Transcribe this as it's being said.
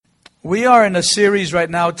We are in a series right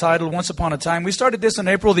now titled Once Upon a Time. We started this on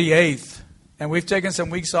April the 8th, and we've taken some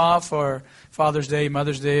weeks off for Father's Day,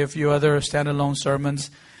 Mother's Day, a few other standalone sermons.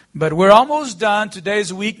 But we're almost done.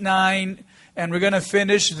 Today's week 9, and we're going to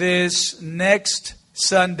finish this next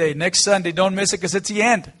Sunday. Next Sunday, don't miss it because it's the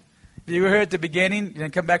end. If you were here at the beginning, you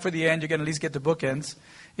come back for the end, you're going to at least get the bookends.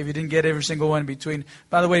 If you didn't get every single one in between.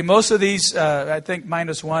 By the way, most of these, I think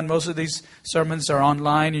minus one, most of these sermons are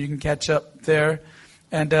online. You can catch up there.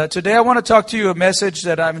 And today I want to talk to you a message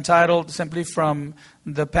that I've entitled simply from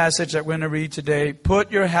the passage that we're going to read today,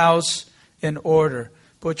 Put Your House in Order.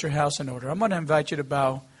 Put your house in order. I'm going to invite you to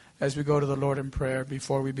bow as we go to the Lord in prayer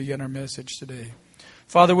before we begin our message today.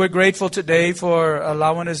 Father, we're grateful today for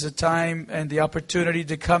allowing us the time and the opportunity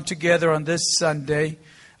to come together on this Sunday.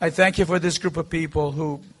 I thank you for this group of people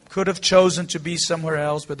who could have chosen to be somewhere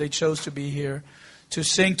else, but they chose to be here to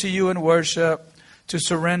sing to you in worship, to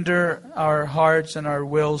surrender our hearts and our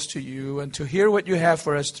wills to you, and to hear what you have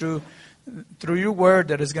for us through your word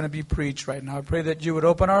that is going to be preached right now. I pray that you would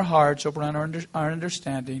open our hearts, open our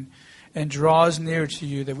understanding, and draw us near to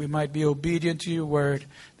you, that we might be obedient to your word,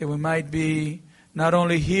 that we might be not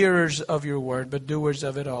only hearers of your word, but doers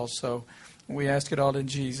of it also. We ask it all in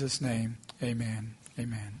Jesus' name. Amen.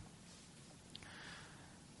 Amen.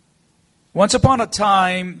 Once upon a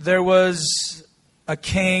time, there was a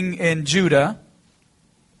king in Judah.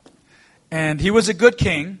 And he was a good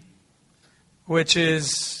king, which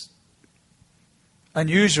is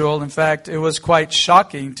unusual. In fact, it was quite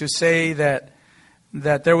shocking to say that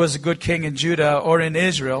there was a good king in Judah or in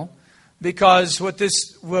Israel, because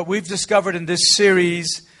what we've discovered in this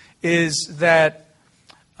series is that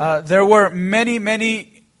there were many,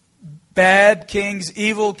 many bad kings,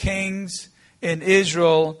 evil kings in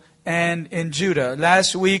Israel and in Judah.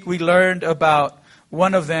 Last week we learned about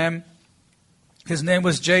one of them. His name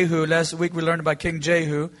was Jehu. Last week we learned about King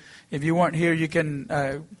Jehu. If you weren't here, you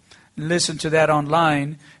can listen to that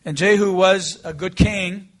online. And Jehu was a good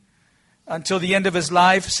king until the end of his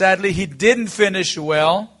life. Sadly, he didn't finish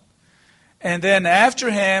well. And then after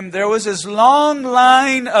him, there was this long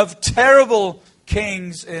line of terrible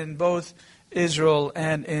kings in both Israel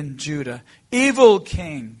and in Judah. Evil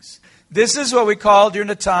kings. This is what we call during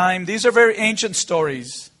the time. These are very ancient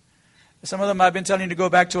stories. Some of them I've been telling you to go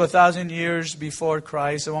back to 1,000 years before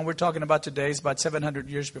Christ. The one we're talking about today is about 700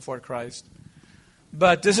 years before Christ.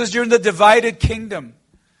 But this is during the divided kingdom,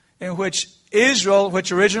 in which Israel,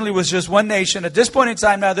 which originally was just one nation, at this point in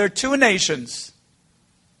time now there are two nations.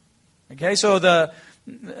 Okay, so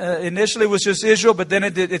initially it was just Israel, but then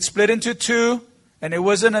it split into two, and it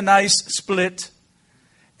wasn't a nice split.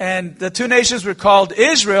 And the two nations were called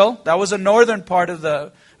Israel. That was the northern part of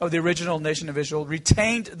the original nation of Israel,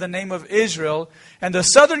 retained the name of Israel. And the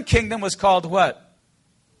southern kingdom was called what?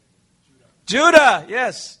 Judah.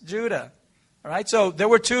 Yes, Judah. All right, so there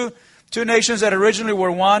were two nations that originally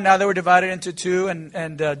were one. Now they were divided into two.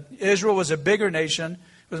 And Israel was a bigger nation.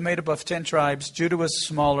 It was made up of 10 tribes. Judah was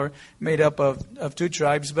smaller, made up of 2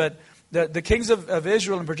 tribes. But the kings of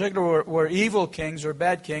Israel in particular were evil kings or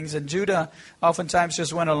bad kings. And Judah oftentimes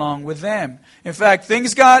just went along with them. In fact,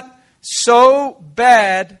 things got so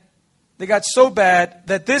bad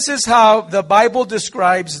that this is how the Bible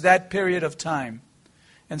describes that period of time.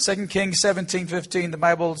 In 2 Kings 17:15, the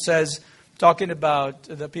Bible says, talking about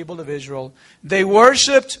the people of Israel, they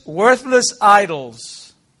worshipped worthless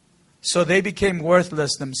idols, so they became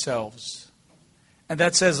worthless themselves. And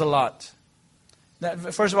that says a lot.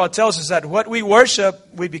 That, first of all, it tells us that what we worship,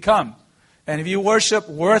 we become. And if you worship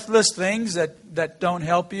worthless things that don't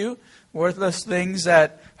help you, worthless things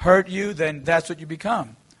that hurt you, then that's what you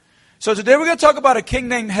become. So today we're going to talk about a king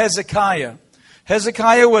named Hezekiah.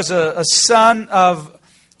 Hezekiah was a son of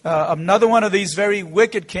another one of these very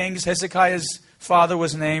wicked kings. Hezekiah's father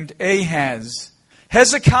was named Ahaz.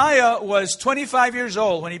 Hezekiah was 25 years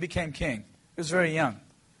old when he became king. He was very young.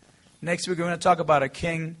 Next week we're going to talk about a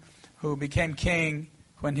king who became king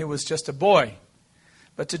when he was just a boy.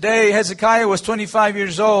 But today Hezekiah was 25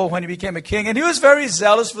 years old when he became a king. And he was very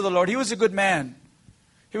zealous for the Lord. He was a good man.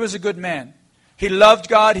 He was a good man. He loved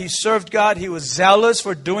God. He served God. He was zealous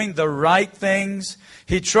for doing the right things.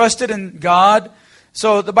 He trusted in God.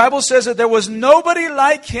 So the Bible says that there was nobody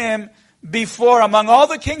like him before. Among all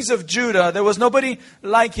the kings of Judah, there was nobody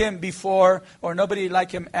like him before or nobody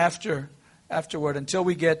like him afterward until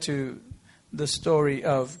we get to the story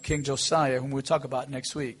of King Josiah, whom we'll talk about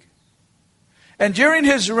next week. And during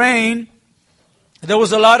his reign, there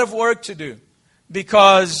was a lot of work to do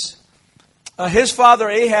because his father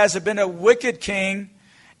Ahaz had been a wicked king,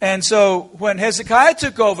 And so when Hezekiah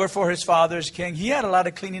took over for his father as king, he had a lot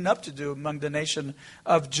of cleaning up to do among the nation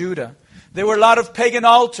of Judah. There were a lot of pagan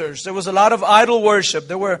altars. There was a lot of idol worship.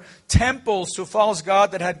 There were temples to false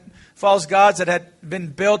gods that had been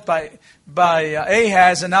built by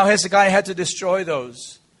Ahaz, and now Hezekiah had to destroy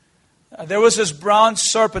those. There was this bronze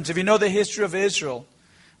serpent. If you know the history of Israel,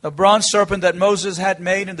 the bronze serpent that Moses had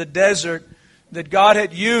made in the desert, that God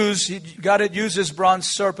had used this bronze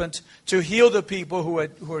serpent to heal the people who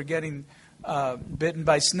were getting bitten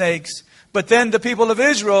by snakes. But then the people of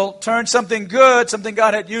Israel turned something good, something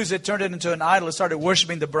God had used, it turned it into an idol and started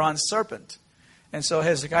worshiping the bronze serpent. And so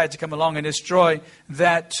Hezekiah had to come along and destroy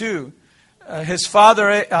that too. His father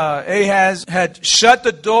Ahaz had shut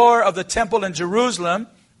the door of the temple in Jerusalem.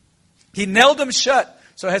 He nailed them shut.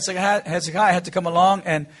 So Hezekiah had to come along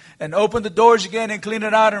and open the doors again and clean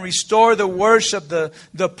it out and restore the worship.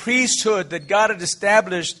 The priesthood that God had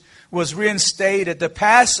established was reinstated. The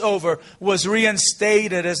Passover was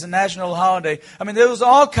reinstated as a national holiday. I mean, there was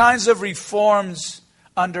all kinds of reforms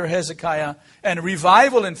under Hezekiah and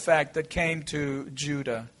revival, in fact, that came to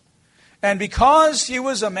Judah. And because he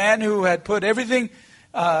was a man who had put everything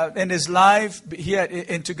in his life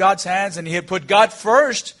into God's hands, and he had put God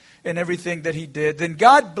first in everything that he did, then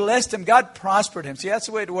God blessed him. God prospered him. See, that's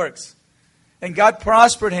the way it works. And God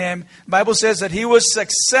prospered him. The Bible says that he was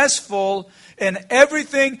successful in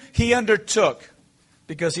everything he undertook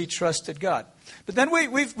because he trusted God. But then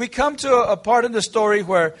we come to a part in the story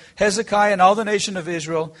where Hezekiah and all the nation of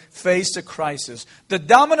Israel faced a crisis. The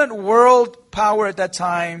dominant world power at that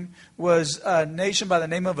time was a nation by the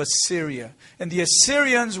name of Assyria. And the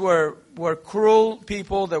Assyrians were cruel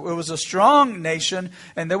people. It was a strong nation,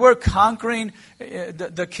 and they were conquering.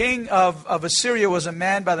 The king of Assyria was a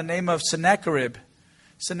man by the name of Sennacherib.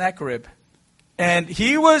 And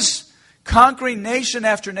he was conquering nation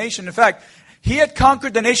after nation. In fact, he had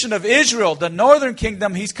conquered the nation of Israel, the northern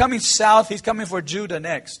kingdom. He's coming south. He's coming for Judah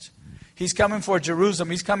next. He's coming for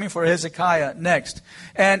Jerusalem. He's coming for Hezekiah next.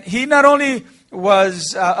 And he not only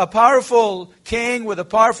was a powerful king with a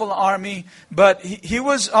powerful army, but he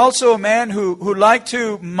was also a man who liked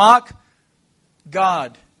to mock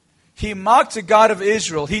God. He mocked the God of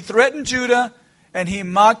Israel. He threatened Judah, and he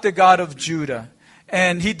mocked the God of Judah.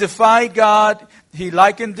 And he defied God. He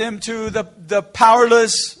likened him to the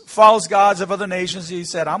powerless false gods of other nations. He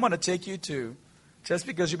said, I'm going to take you too. Just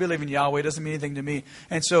because you believe in Yahweh doesn't mean anything to me.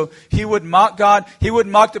 And so he would mock God. He would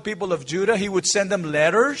mock the people of Judah. He would send them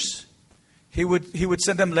letters. He would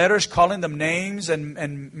send them letters calling them names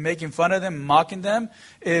and making fun of them, mocking them.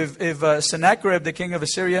 If Sennacherib, the king of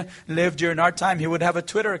Assyria, lived during our time, he would have a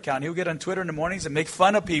Twitter account. He would get on Twitter in the mornings and make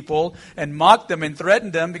fun of people and mock them and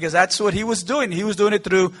threaten them because that's what he was doing. He was doing it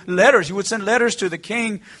through letters. He would send letters to the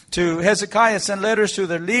king, to Hezekiah, send letters to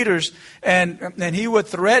their leaders, and he would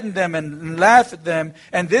threaten them and laugh at them.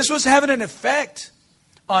 And this was having an effect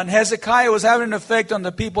on Hezekiah, was having an effect on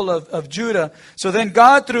the people of Judah. So then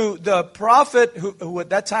God, through the prophet who at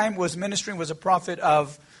that time was ministering, was a prophet by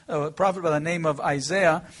the name of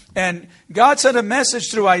Isaiah. And God sent a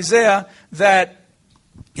message through Isaiah that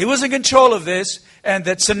he was in control of this, and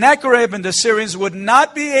that Sennacherib and the Syrians would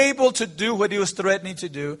not be able to do what he was threatening to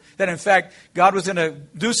do. That in fact, God was going to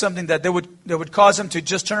do something that would cause him to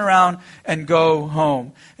just turn around and go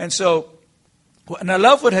home. And so, and I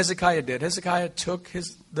love what Hezekiah did. Hezekiah took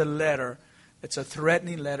the letter. It's a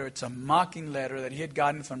threatening letter. It's a mocking letter that he had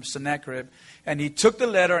gotten from Sennacherib. And he took the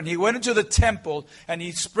letter and he went into the temple and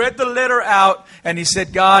he spread the letter out and he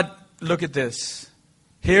said, God, look at this.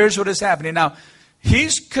 Here's what is happening. Now,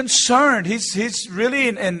 he's concerned. He's really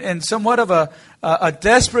in somewhat of a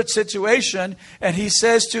desperate situation. And he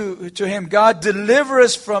says to him, God, deliver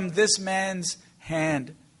us from this man's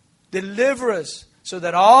hand. Deliver us, so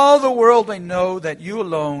that all the world may know that you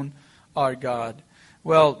alone are God.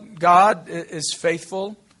 Well, God is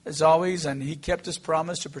faithful as always, and he kept his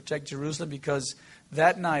promise to protect Jerusalem, because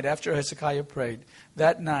that night, after Hezekiah prayed,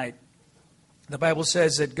 that night, the Bible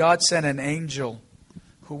says that God sent an angel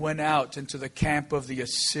who went out into the camp of the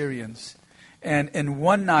Assyrians. And in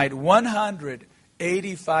one night,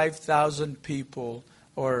 185,000 people,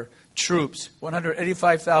 or troops,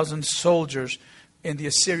 185,000 soldiers in the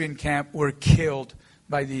Assyrian camp were killed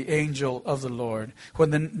by the angel of the Lord.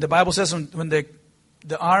 When the Bible says when the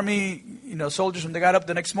army, soldiers, when they got up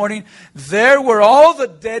the next morning, there were all the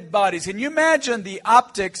dead bodies. Can you imagine the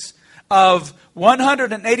optics of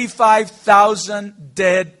 185,000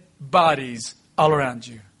 dead bodies all around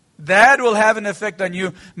you? That will have an effect on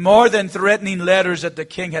you more than threatening letters that the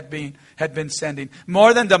king had had been sending.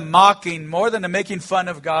 More than the mocking, more than the making fun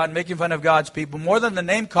of God, making fun of God's people, more than the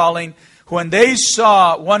name calling, when they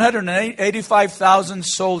saw 185,000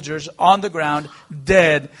 soldiers on the ground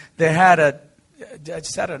dead, it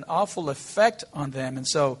just had an awful effect on them. And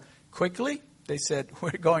so quickly they said,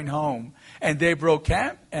 we're going home. And they broke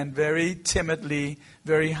camp, and very timidly,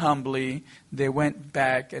 very humbly, they went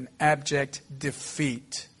back in abject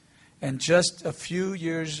defeat. And just a few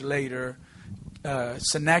years later,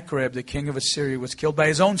 Sennacherib, the king of Assyria, was killed by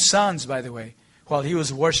his own sons, by the way, while he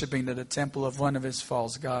was worshiping at the temple of one of his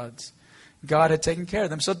false gods. God had taken care of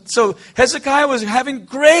them. So Hezekiah was having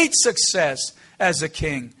great success as a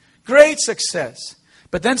king. Great success.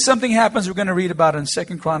 But then something happens we're going to read about in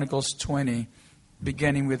 2 Chronicles 20,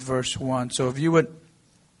 beginning with verse 1. So if you would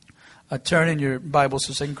turn in your Bibles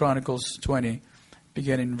to 2 Chronicles 20,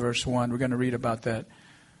 beginning in verse 1. We're going to read about that.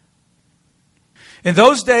 In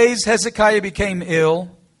those days, Hezekiah became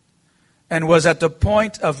ill and was at the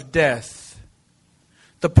point of death.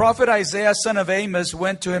 The prophet Isaiah, son of Amos,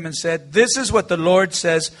 went to him and said, "This is what the Lord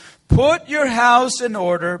says, put your house in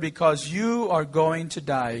order because you are going to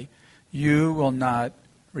die. You will not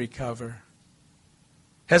recover."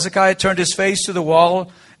 Hezekiah turned his face to the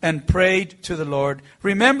wall and prayed to the Lord.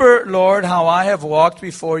 "Remember, Lord, how I have walked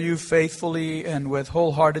before you faithfully and with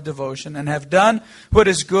wholehearted devotion and have done what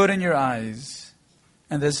is good in your eyes."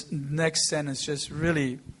 And this next sentence just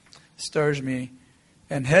really stirs me.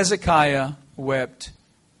 And Hezekiah wept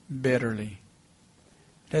bitterly.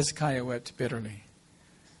 Hezekiah wept bitterly.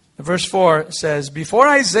 Verse 4 says, "Before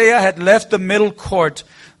Isaiah had left the middle court,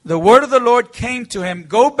 the word of the Lord came to him,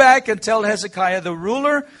 'Go back and tell Hezekiah, the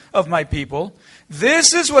ruler of my people,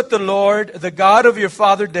 this is what the Lord, the God of your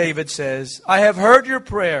father David says. I have heard your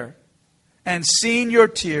prayer and seen your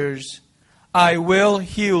tears. I will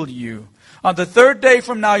heal you. On the third day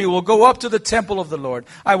from now, you will go up to the temple of the Lord.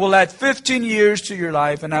 I will add 15 years to your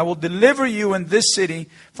life, and I will deliver you in this city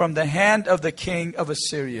from the hand of the king of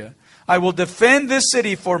Assyria. I will defend this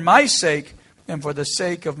city for my sake and for the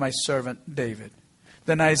sake of my servant David.'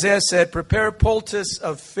 Then Isaiah said, 'Prepare a poultice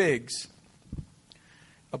of figs.'"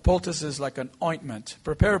 A poultice is like an ointment.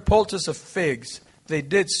 "Prepare a poultice of figs." They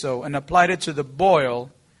did so and applied it to the boil,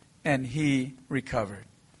 and he recovered.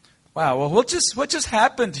 Wow, well, what just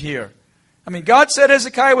happened here? I mean, God said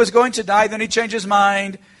Hezekiah was going to die, then he changed his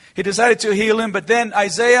mind. He decided to heal him, but then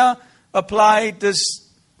Isaiah applied this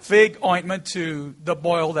fig ointment to the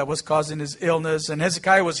boil that was causing his illness, and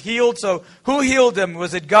Hezekiah was healed. So who healed him?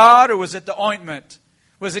 Was it God or was it the ointment?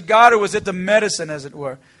 Was it God or was it the medicine, as it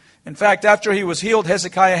were? In fact, after he was healed,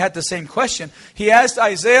 Hezekiah had the same question. He asked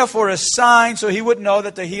Isaiah for a sign so he would know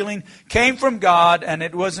that the healing came from God and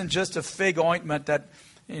it wasn't just a fig ointment that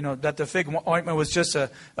the fig ointment was just a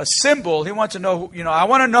symbol. He wanted to know, I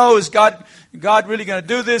want to know, is God really going to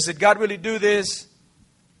do this? Did God really do this?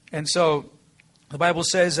 And so the Bible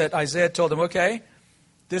says that Isaiah told him, okay,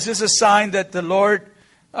 this is a sign that the Lord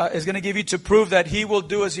is going to give you to prove that he will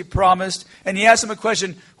do as he promised. And he asked him a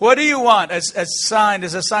question, what do you want as a sign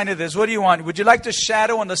of this? What do you want? Would you like the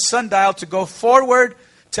shadow on the sundial to go forward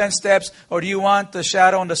 10 steps, or do you want the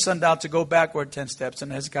shadow on the sundial to go backward 10 steps?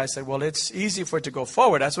 And Hezekiah said, well, it's easy for it to go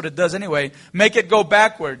forward. That's what it does anyway. Make it go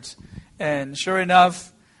backwards. And sure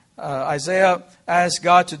enough, Isaiah asked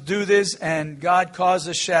God to do this, and God caused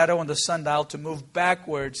the shadow on the sundial to move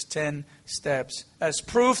backwards 10 steps as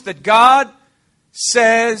proof that God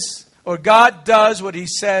says, or God does what he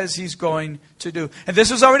says he's going to do. And this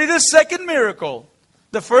was already the second miracle.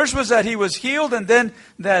 The first was that he was healed, and then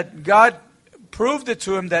that God proved it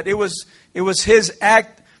to him that it was his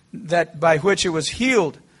act that by which it was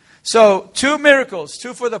healed. So 2 miracles,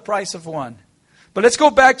 2 for the price of 1. But let's go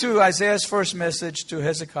back to Isaiah's first message to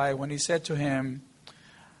Hezekiah when he said to him,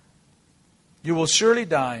 you will surely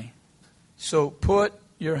die, so put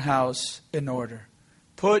your house in order.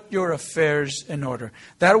 Put your affairs in order.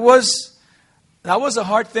 That was a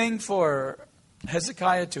hard thing for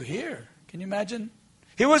Hezekiah to hear. Can you imagine?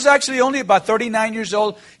 He was actually only about 39 years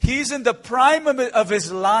old. He's in the prime of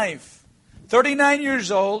his life. 39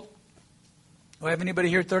 years old. Do I have anybody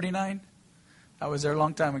here 39? I was there a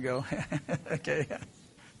long time ago. Okay.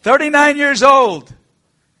 39 years old.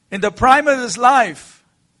 In the prime of his life.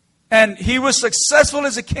 And he was successful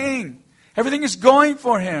as a king. Everything is going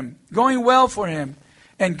for him. Going well for him.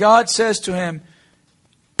 And God says to him,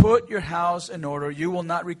 put your house in order. You will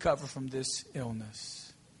not recover from this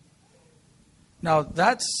illness. Now,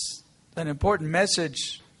 that's an important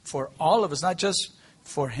message for all of us, not just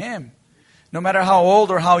for him. No matter how old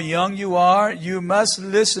or how young you are, you must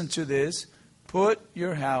listen to this. Put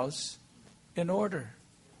your house in order.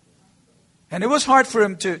 And it was hard for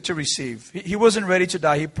him to receive. He wasn't ready to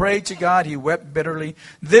die. He prayed to God. He wept bitterly.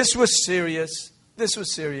 This was serious. This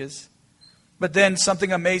was serious. But then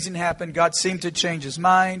something amazing happened. God seemed to change his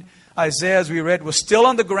mind. Isaiah, as we read, was still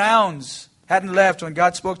on the grounds. Hadn't left when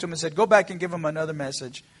God spoke to him and said, go back and give him another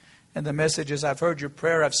message. And the message is, I've heard your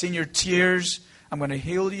prayer. I've seen your tears. I'm going to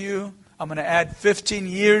heal you. I'm going to add 15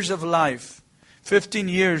 years of life. 15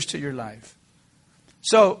 years to your life.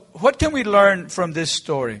 So, what can we learn from this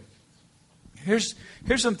story? Here's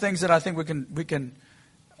some things that I think we can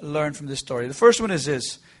learn from this story. The first one is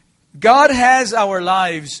this. God has our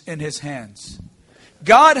lives in His hands.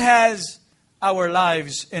 God has our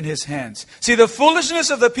lives in His hands. See, the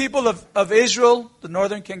foolishness of the people of Israel, the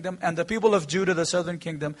northern kingdom, and the people of Judah, the southern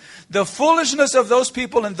kingdom, the foolishness of those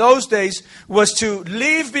people in those days was to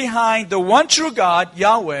leave behind the one true God,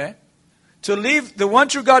 Yahweh, to leave the one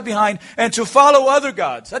true God behind and to follow other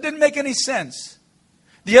gods. That didn't make any sense.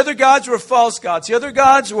 The other gods were false gods. The other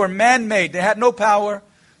gods were man-made. They had no power.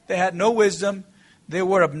 They had no wisdom. They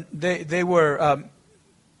were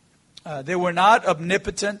not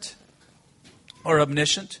omnipotent or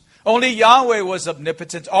omniscient. Only Yahweh was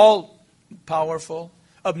omnipotent, all-powerful,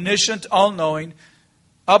 omniscient, all-knowing,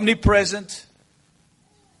 omnipresent.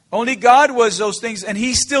 Only God was those things, and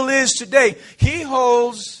He still is today. He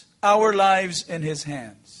holds our lives in His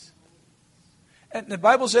hands. And the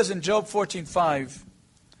Bible says in Job 14:5,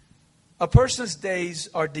 a person's days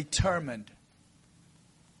are determined.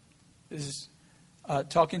 This is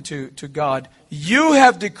talking to God. You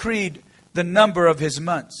have decreed the number of His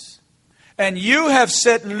months, and you have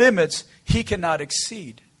set limits He cannot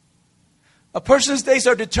exceed. A person's days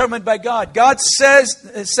are determined by God. God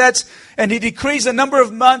sets and He decrees the number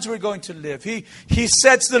of months we're going to live. He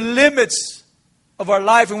sets the limits of our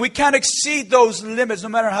life, and we can't exceed those limits no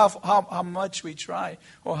matter how much we try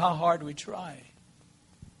or how hard we try.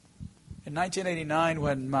 In 1989,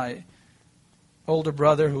 when my older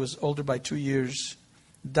brother, who was older by 2 years,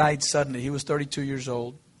 died suddenly. He was 32 years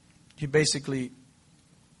old. He basically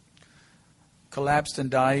collapsed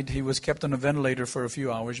and died. He was kept on a ventilator for a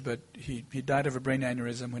few hours, but he died of a brain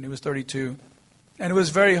aneurysm when he was 32. And it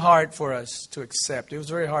was very hard for us to accept. It was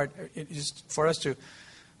very hard just for us to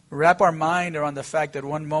wrap our mind around the fact that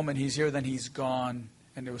one moment he's here, then he's gone.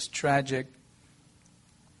 And it was tragic.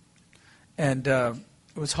 And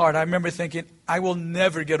it was hard. I remember thinking, I will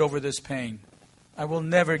never get over this pain. I will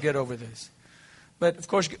never get over this. But of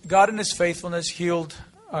course, God in His faithfulness healed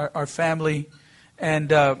our family. And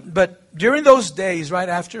but during those days, right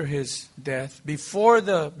after his death, before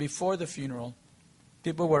the funeral,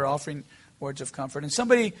 people were offering words of comfort. And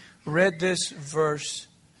somebody read this verse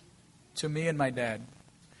to me and my dad.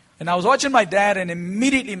 And I was watching my dad, and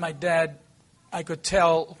immediately my dad, I could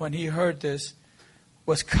tell when he heard this,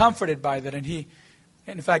 was comforted by that. And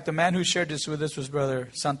in fact, the man who shared this with us was Brother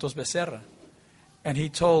Santos Becerra. And he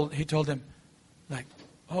told him, like,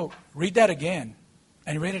 oh, read that again.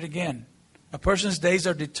 And he read it again. A person's days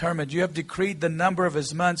are determined. You have decreed the number of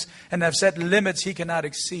his months and have set limits he cannot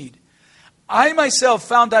exceed. I myself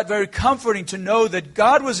found that very comforting to know that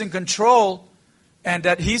God was in control and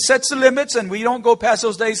that He sets the limits and we don't go past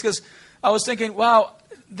those days, because I was thinking, wow,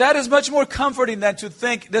 that is much more comforting than to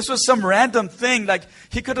think this was some random thing, like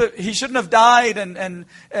he shouldn't have died and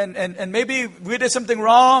maybe we did something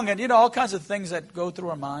wrong, and all kinds of things that go through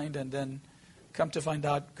our mind, and then come to find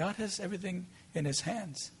out God has everything in His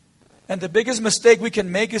hands. And the biggest mistake we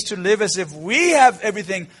can make is to live as if we have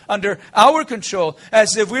everything under our control,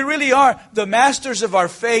 as if we really are the masters of our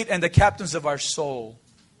fate and the captains of our soul.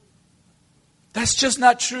 That's just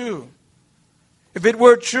not true. If it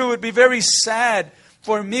were true, it would be very sad.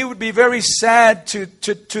 For me, it would be very sad to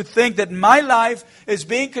think that my life is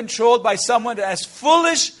being controlled by someone as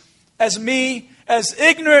foolish as me, as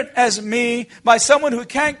ignorant as me, by someone who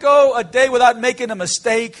can't go a day without making a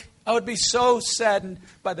mistake. I would be so saddened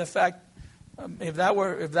by the fact, if that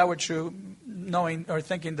were true, knowing or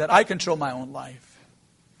thinking that I control my own life.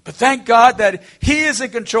 But thank God that He is in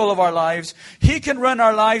control of our lives. He can run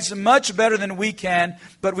our lives much better than we can.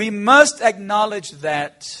 But we must acknowledge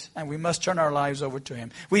that, and we must turn our lives over to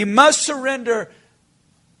Him. We must surrender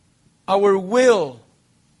our will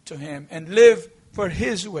to Him and live for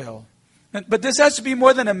His will. But this has to be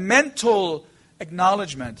more than a mental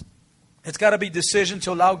acknowledgement. It's got to be a decision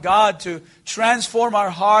to allow God to transform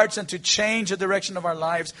our hearts and to change the direction of our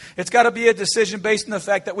lives. It's got to be a decision based on the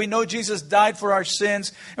fact that we know Jesus died for our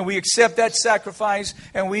sins, and we accept that sacrifice,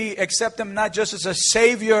 and we accept Him not just as a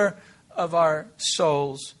Savior of our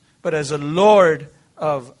souls, but as a Lord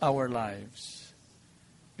of our lives.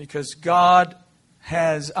 Because God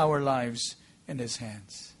has our lives in His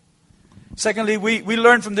hands. Secondly, we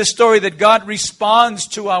learn from this story that God responds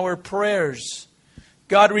to our prayers.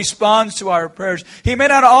 God responds to our prayers. He may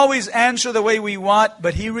not always answer the way we want,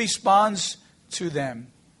 but He responds to them.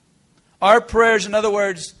 Our prayers, in other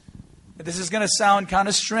words, this is going to sound kind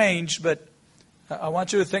of strange, but I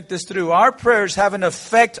want you to think this through. Our prayers have an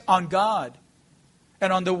effect on God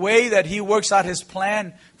and on the way that He works out His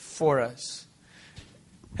plan for us.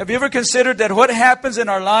 Have you ever considered that what happens in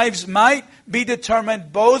our lives might be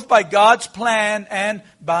determined both by God's plan and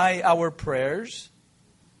by our prayers?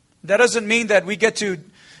 That doesn't mean that we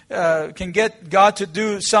can get God to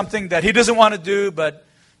do something that He doesn't want to do, but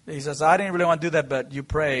He says, I didn't really want to do that, but you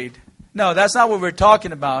prayed. No, that's not what we're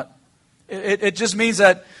talking about. It just means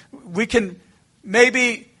that we can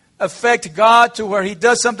maybe affect God to where He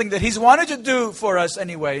does something that He's wanted to do for us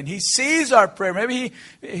anyway. And He sees our prayer. Maybe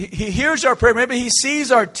He hears our prayer. Maybe He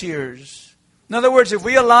sees our tears. In other words, if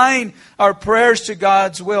we align our prayers to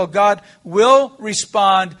God's will, God will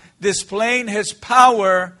respond, displaying His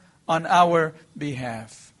power on our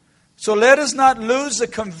behalf. So let us not lose the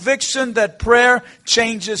conviction that prayer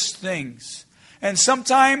changes things. And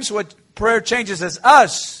sometimes what prayer changes is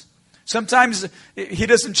us. Sometimes He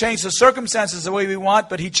doesn't change the circumstances the way we want,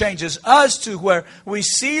 but He changes us to where we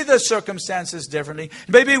see the circumstances differently.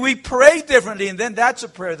 Maybe we pray differently, and then that's a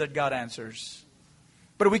prayer that God answers.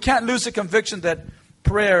 But we can't lose the conviction that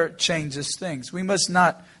prayer changes things. We must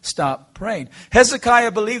not stop praying.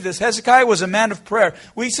 Hezekiah believed this. Hezekiah was a man of prayer.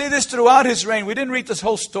 We see this throughout his reign. We didn't read this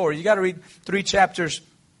whole story. You got to read 3 chapters.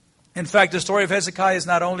 In fact, the story of Hezekiah is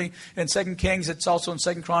not only in 2 Kings, it's also in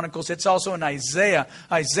 2 Chronicles, it's also in Isaiah.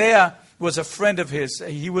 Isaiah was a friend of his.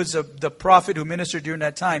 He was the prophet who ministered during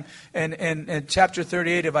that time. And in chapter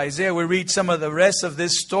 38 of Isaiah, we read some of the rest of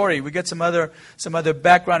this story. We get some other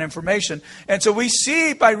background information. And so we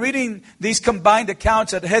see by reading these combined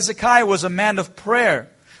accounts that Hezekiah was a man of prayer.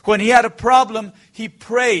 When he had a problem, he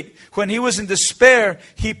prayed. When he was in despair,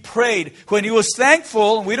 he prayed. When he was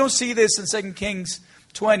thankful, and we don't see this in 2 Kings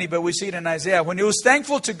 20, but we see it in Isaiah. When he was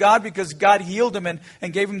thankful to God because God healed him and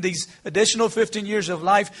gave him these additional 15 years of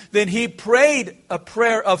life, then he prayed a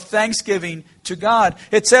prayer of thanksgiving to God.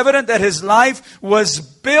 It's evident that his life was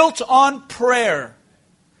built on prayer.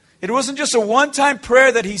 It wasn't just a one-time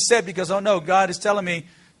prayer that he said because, oh no, God is telling me,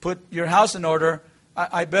 put your house in order.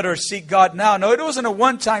 I better seek God now. No, it wasn't a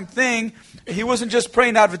one-time thing. He wasn't just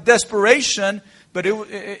praying out of desperation, but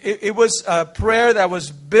it was a prayer that was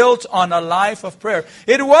built on a life of prayer.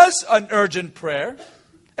 It was an urgent prayer.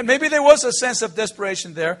 And maybe there was a sense of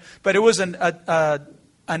desperation there. But it was an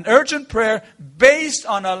urgent prayer based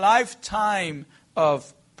on a lifetime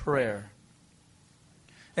of prayer.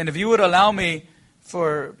 And if you would allow me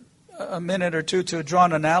for a minute or two to draw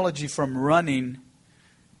an analogy from running.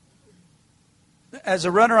 As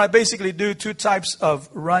a runner, I basically do 2 types of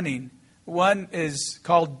running. One is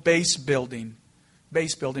called base building.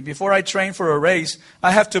 Base building. Before I train for a race,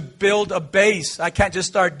 I have to build a base. I can't just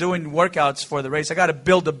start doing workouts for the race. I got to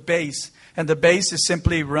build a base. And the base is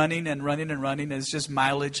simply running and running and running. It's just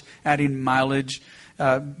mileage, adding mileage.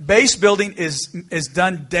 Base building is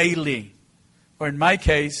done daily. Or in my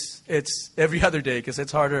case, it's every other day because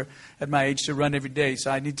it's harder at my age to run every day. So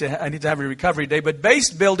I need to have a recovery day. But base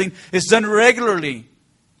building is done regularly.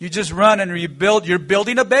 You just run and you build. You're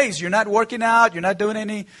building a base. You're not working out. You're not doing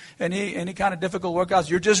any kind of difficult workouts.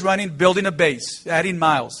 You're just running, building a base, adding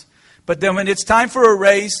miles. But then when it's time for a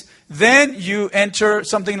race, then you enter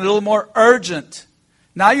something a little more urgent.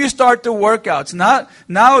 Now you start the workouts.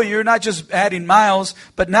 Now you're not just adding miles,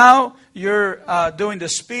 but now you're doing the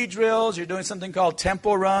speed drills. You're doing something called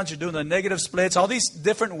tempo runs. You're doing the negative splits. All these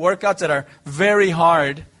different workouts that are very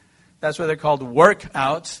hard. That's why they're called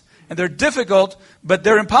workouts. And they're difficult, but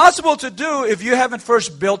they're impossible to do if you haven't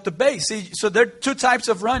first built the base. See, so there are 2 types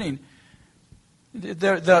of running.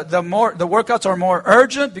 The workouts are more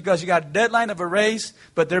urgent because you got a deadline of a race,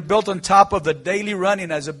 but they're built on top of the daily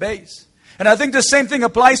running as a base. And I think the same thing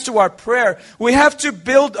applies to our prayer. We have to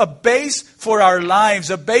build a base for our lives,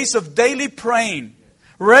 a base of daily praying,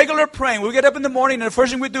 regular praying. We get up in the morning and the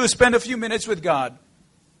first thing we do is spend a few minutes with God.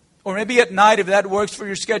 Or maybe at night if that works for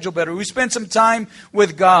your schedule better. We spend some time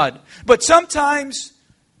with God. But sometimes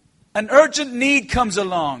an urgent need comes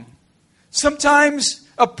along. Sometimes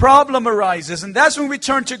a problem arises. And that's when we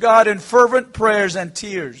turn to God in fervent prayers and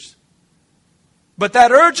tears. But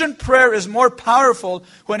that urgent prayer is more powerful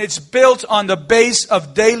when it's built on the base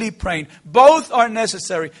of daily praying. Both are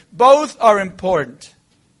necessary. Both are important.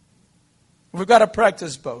 We've got to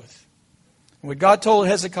practice both. When God told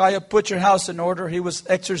Hezekiah, put your house in order, he was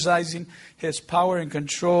exercising his power and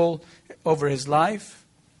control over his life.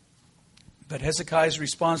 But Hezekiah's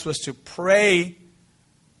response was to pray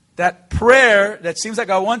that prayer that seems like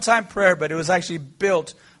a one-time prayer, but it was actually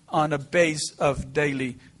built on a base of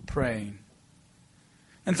daily praying.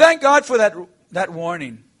 And thank God for that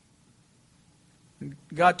warning.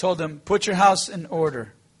 God told them, put your house in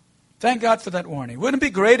order. Thank God for that warning. Wouldn't it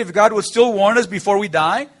be great if God would still warn us before we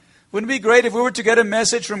die? Wouldn't it be great if we were to get a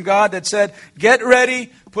message from God that said, get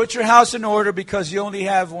ready, put your house in order because you only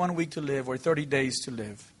have 1 week to live or 30 days to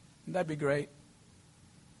live? Wouldn't that be great?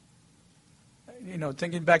 You know,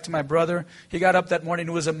 thinking back to my brother, he got up that morning.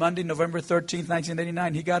 It was a Monday, November 13th,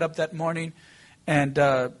 1989. He got up that morning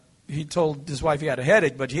and he told his wife he had a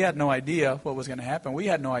headache, but he had no idea what was going to happen. We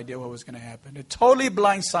had no idea what was going to happen. It totally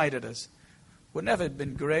blindsided us. Wouldn't that have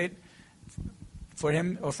been great for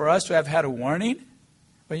him or for us to have had a warning?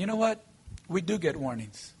 But you know what? We do get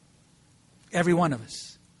warnings. Every one of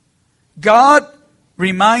us. God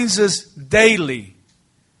reminds us daily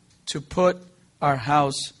to put our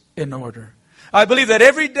house in order. I believe that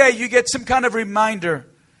every day you get some kind of reminder,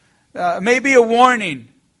 maybe a warning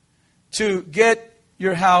to get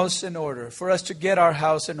your house in order, for us to get our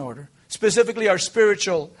house in order, specifically our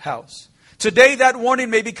spiritual house. Today that warning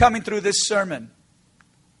may be coming through this sermon.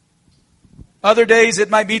 Other days it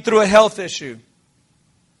might be through a health issue,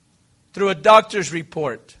 through a doctor's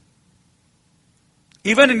report.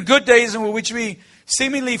 Even in good days in which we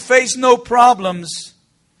seemingly face no problems,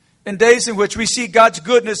 in days in which we see God's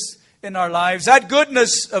goodness in our lives, that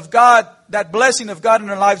goodness of God, that blessing of God in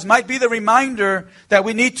our lives might be the reminder that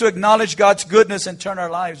we need to acknowledge God's goodness and turn our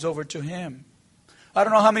lives over to Him. I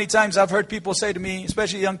don't know how many times I've heard people say to me,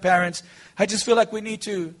 especially young parents, I just feel like we need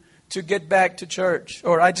to get back to church.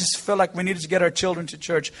 Or I just feel like we need to get our children to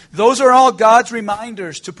church. Those are all God's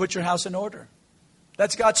reminders to put your house in order.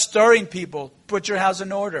 That's God stirring people. Put your house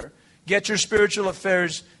in order. Get your spiritual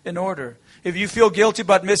affairs in order. If you feel guilty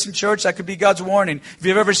about missing church, that could be God's warning. If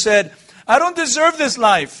you've ever said, I don't deserve this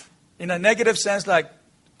life, in a negative sense, like,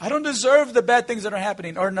 I don't deserve the bad things that are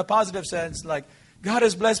happening. Or in a positive sense, like, God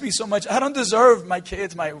has blessed me so much. I don't deserve my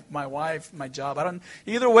kids, my wife, my job.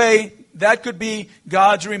 Either way, that could be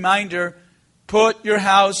God's reminder. Put your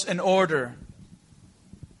house in order.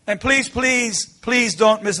 And please, please, please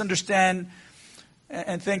don't misunderstand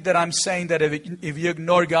and think that I'm saying that if you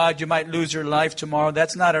ignore God, you might lose your life tomorrow.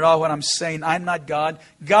 That's not at all what I'm saying. I'm not God.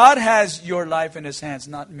 God has your life in His hands,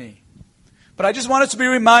 not me. But I just want us to be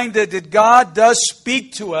reminded that God does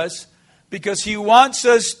speak to us because He wants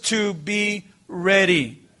us to be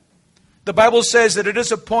ready. The Bible says that it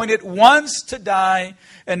is appointed once to die,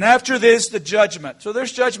 and after this, the judgment. So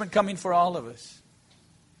there's judgment coming for all of us.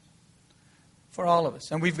 For all of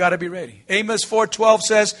us. And we've got to be ready. Amos 4:12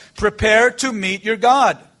 says, prepare to meet your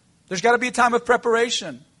God. There's got to be a time of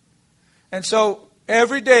preparation. And so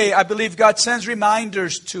every day, I believe God sends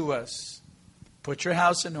reminders to us. Put your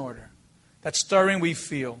house in order. That stirring we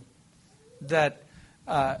feel. That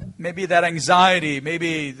maybe that anxiety,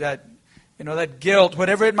 maybe that that guilt,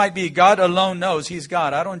 whatever it might be, God alone knows. He's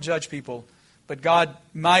God. I don't judge people. But God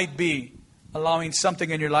might be allowing something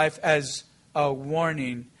in your life as a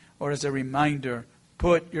warning or as a reminder.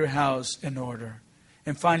 Put your house in order.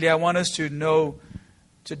 And finally, I want us to know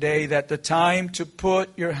today that the time to put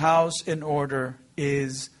your house in order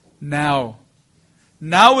is now.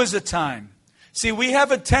 Now is the time. See, we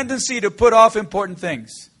have a tendency to put off important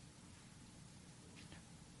things.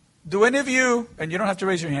 Do any of you, and you don't have to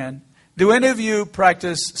raise your hand, do any of you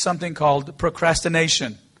practice something called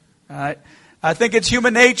procrastination? All right? I think it's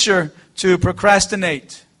human nature to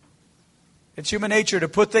procrastinate. It's human nature to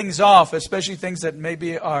put things off, especially things that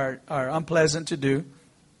maybe are unpleasant to do,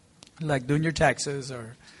 like doing your taxes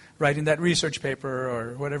or writing that research paper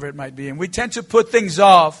or whatever it might be. And we tend to put things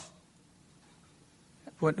off.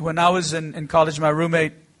 When I was in college, my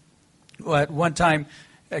roommate at one time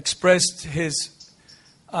expressed he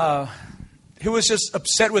was just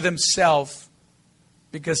upset with himself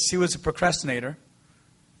because he was a procrastinator,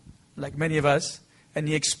 like many of us. And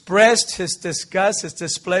he expressed his disgust, his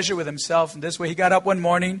displeasure with himself in this way. He got up one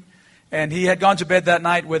morning and he had gone to bed that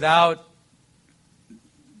night without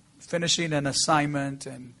finishing an assignment,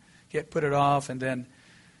 and he had put it off. And then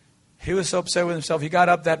he was so upset with himself. He got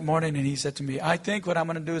up that morning and he said to me, I think what I'm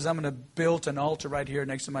going to do is I'm going to build an altar right here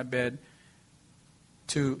next to my bed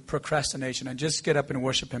to procrastination and just get up and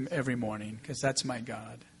worship Him every morning because that's my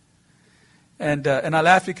God. And I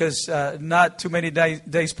laughed because not too many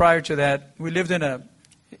days prior to that, we lived in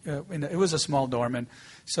it was a small dorm. And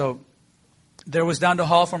so there was down the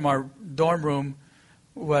hall from our dorm room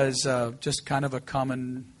was just kind of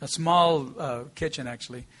a small kitchen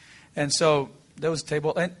actually. And so There was a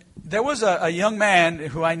table. And there was a young man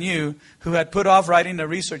who I knew who had put off writing a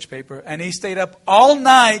research paper. And he stayed up all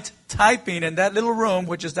night typing in that little room,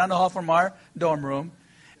 which is down the hall from our dorm room.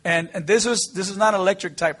 And this was not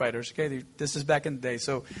electric typewriters. Okay, this is back in the day.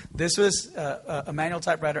 So this was a manual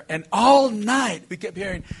typewriter. And all night we kept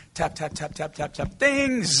hearing tap, tap, tap, tap, tap, tap,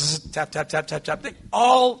 things, tap, tap, tap, tap, tap, thing.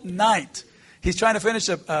 All night. He's trying to finish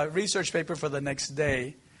a research paper for the next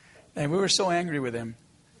day. And we were so angry with him.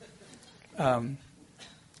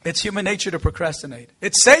 It's human nature to procrastinate.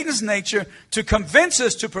 It's Satan's nature to convince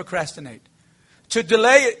us to procrastinate, to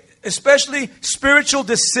delay, especially spiritual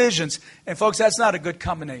decisions. And folks, that's not a good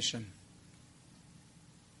combination.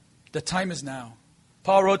 The time is now.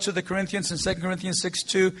 Paul wrote to the Corinthians in 2 Corinthians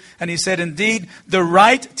 6:2, and he said, indeed, the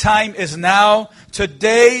right time is now.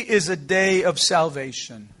 Today is a day of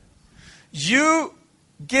salvation. You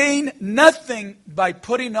gain nothing by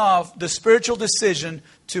putting off the spiritual decision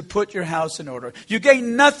to put your house in order. You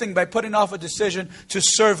gain nothing by putting off a decision to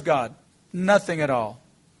serve God. Nothing at all.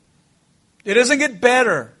 It doesn't get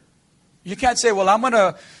better. You can't say, well, I'm going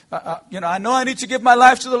to, I know I need to give my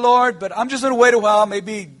life to the Lord, but I'm just going to wait a while.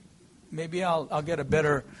 Maybe I'll get a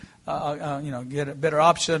better, get a better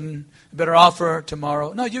option, a better offer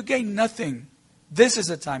tomorrow. No, you gain nothing. This is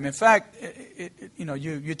the time. In fact,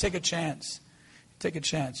 you take a chance. Take a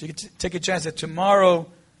chance. You can take a chance that tomorrow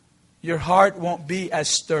your heart won't be as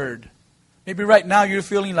stirred. Maybe right now you're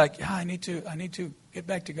feeling like, I need to get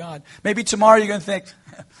back to God. Maybe tomorrow you're going to think,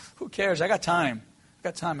 who cares? I got time.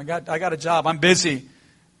 I got a job. I'm busy.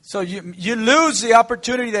 So you lose the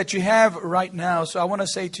opportunity that you have right now. So I want to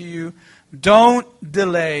say to you, don't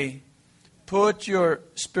delay. Put your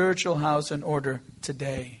spiritual house in order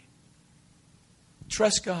today.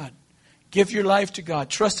 Trust God. Give your life to God.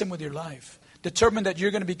 Trust Him with your life. Determine that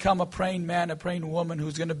you're going to become a praying man, a praying woman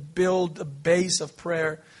who's going to build a base of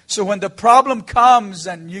prayer. So when the problem comes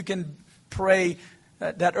and you can pray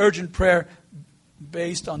that urgent prayer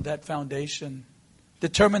based on that foundation.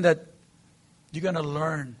 Determine that you're going to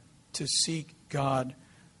learn to seek God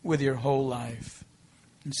with your whole life.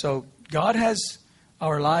 And so God has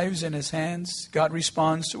our lives in His hands. God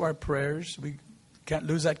responds to our prayers. We can't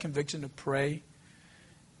lose that conviction to pray.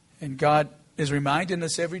 And God is reminding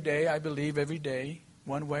us every day, I believe every day,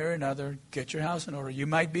 one way or another, get your house in order. You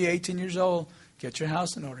might be 18 years old, get your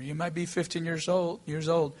house in order. You might be 15 years old,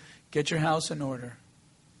 get your house in order.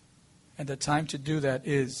 And the time to do that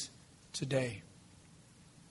is today.